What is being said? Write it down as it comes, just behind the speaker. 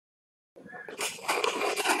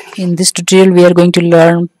In this tutorial, we are going to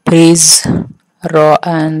learn freeze, row,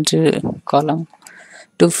 and column.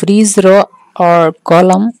 To freeze row or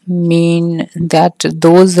column mean that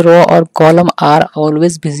those row or column are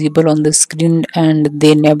always visible on the screen and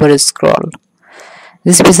they never scroll.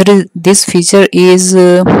 This feature is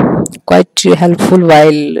quite helpful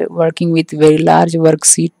while working with very large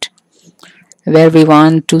worksheet where we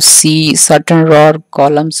want to see certain row or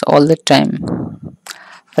columns all the time.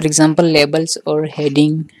 For example, labels or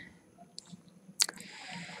heading.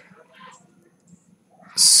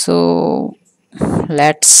 So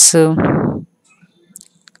let's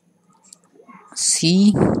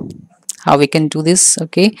see how we can do this.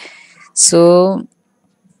 Okay, so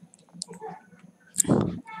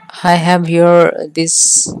I have here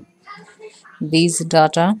these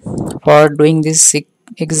data for doing this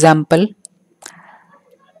example,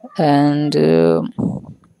 and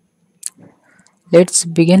let's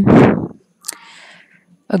begin.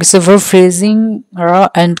 Okay, so for phrasing row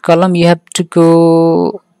and column you have to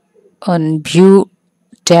go on view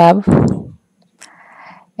tab,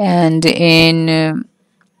 and in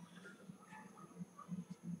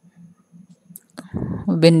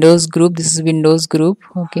Windows group, this is Windows group.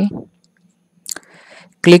 Okay,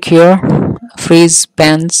 click here, freeze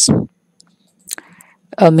pans.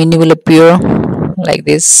 A menu will appear like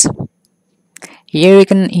this. Here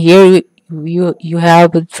you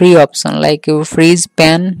have three options like freeze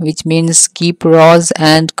pan, which means keep rows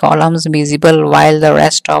and columns visible while the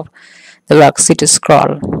rest of the worksheet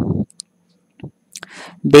scroll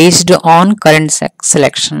based on current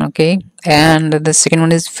selection. Okay, and the second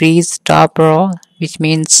one is freeze top row, which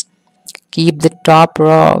means keep the top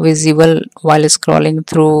row visible while scrolling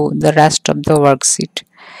through the rest of the worksheet.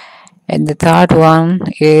 And the third one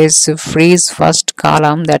is freeze first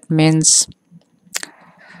column, that means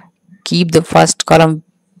keep the first column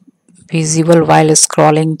visible while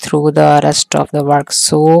scrolling through the rest of the work.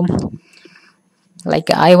 So like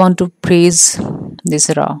I want to freeze this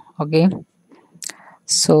row. Okay,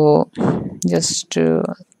 so just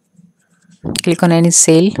click on any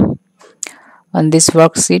cell on this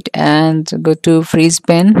worksheet and go to freeze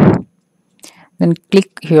pen, then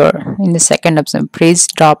click here in the second option, freeze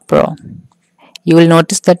top row. You will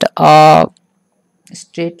notice that a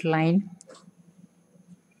straight line,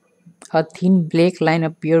 a thin black line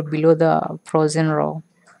appear below the frozen row.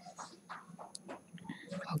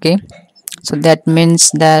 Okay, so that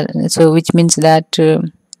means that, so which means that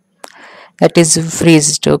that is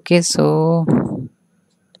freezed. Okay, so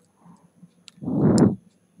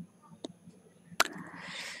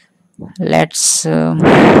let's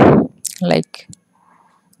like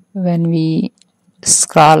when we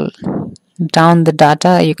scroll down the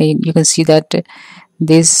data, you can see that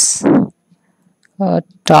this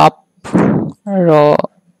top row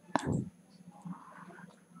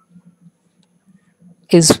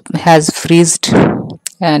has freezed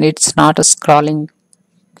and it's not a scrolling,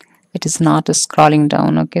 it is not a scrolling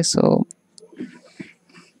down. Okay, so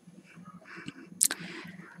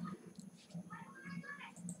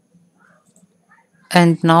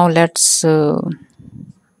and now let's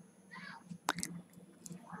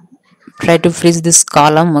try to freeze this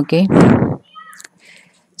column. Okay,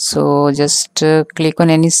 so just click on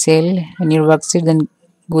any cell in your worksheet, then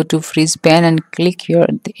go to freeze pan and click here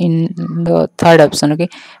in the third option. Okay,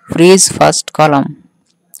 freeze first column,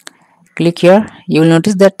 click here. You will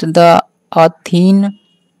notice that the a thin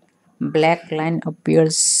black line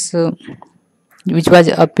appears which was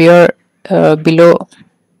appear below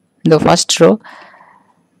the first row,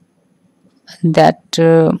 that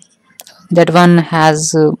that one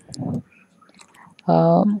has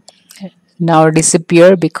now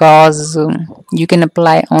disappear because you can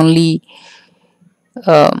apply only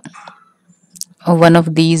one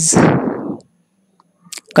of these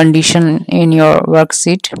condition in your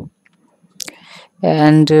worksheet,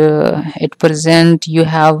 and at present you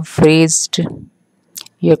have phrased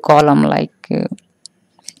your column. Like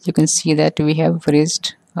you can see that we have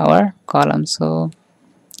phrased our column. So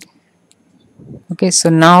okay, so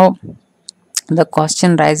now the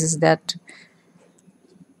question rises that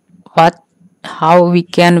how we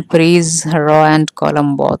can phrase row and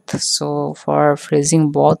column both. So for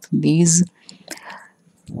phrasing both these,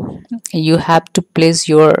 you have to place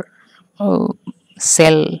your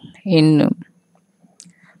cell in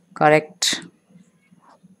correct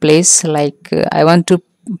place. Like I want to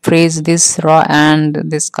phrase this row and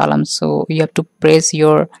this column, so you have to place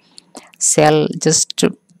your cell just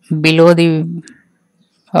below the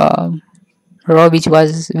row which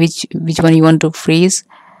one you want to freeze,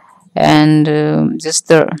 and just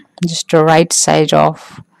the right side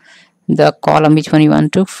of the column which one you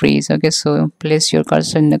want to freeze. Okay, so place your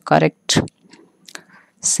cursor in the correct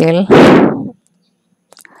cell,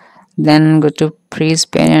 then go to freeze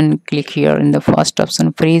pen and click here in the first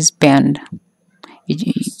option, freeze pen.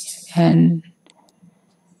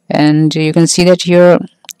 And you can see that here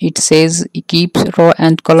it says it keeps row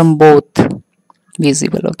and column both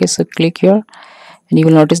visible. Okay, so click here and you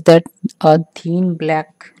will notice that a thin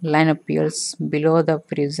black line appears below the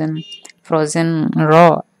frozen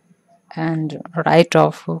row and right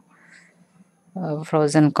of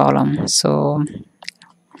frozen column. So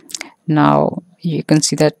now you can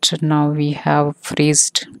see that now we have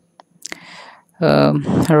freezed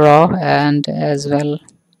row and as well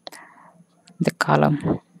the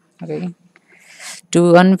column. Okay,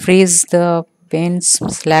 to unfreeze the panes,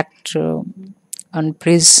 select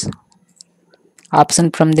unfreeze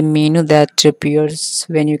option from the menu that appears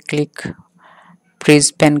when you click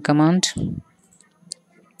freeze pen command.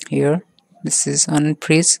 Here this is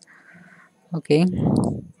unfreeze. Okay,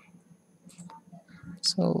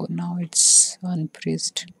 so now it's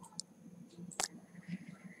unfreezed.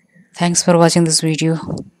 Thanks for watching this video.